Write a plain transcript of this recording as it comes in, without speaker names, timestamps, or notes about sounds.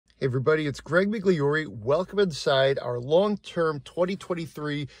Hey everybody, it's Greg Migliore. Welcome inside our long-term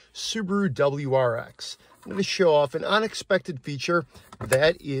 2023 Subaru WRX. I'm going to show off an unexpected feature,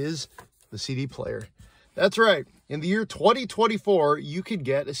 that is the CD player. That's right, in the year 2024, you can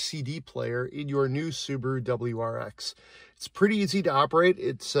get a CD player in your new Subaru WRX. It's pretty easy to operate.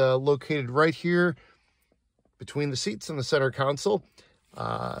 It's located right here between the seats and the center console.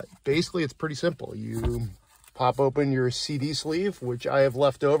 Basically, it's pretty simple. You pop open your CD sleeve, which I have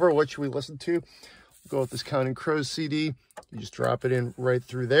left over. What should we listen to? We'll go with this Counting Crows CD. You just drop it in right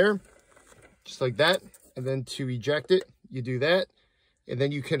through there, just like that. And then to eject it, you do that. And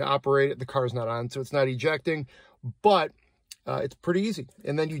then you can operate it. The car's not on, so it's not ejecting, but it's pretty easy.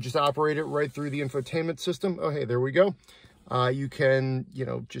 And then you just operate it right through the infotainment system. Oh, hey, there we go. You can,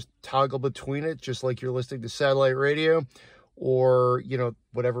 just toggle between it, just like you're listening to satellite radio or,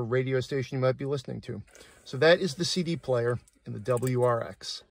 whatever radio station you might be listening to. So that is the CD player in the WRX.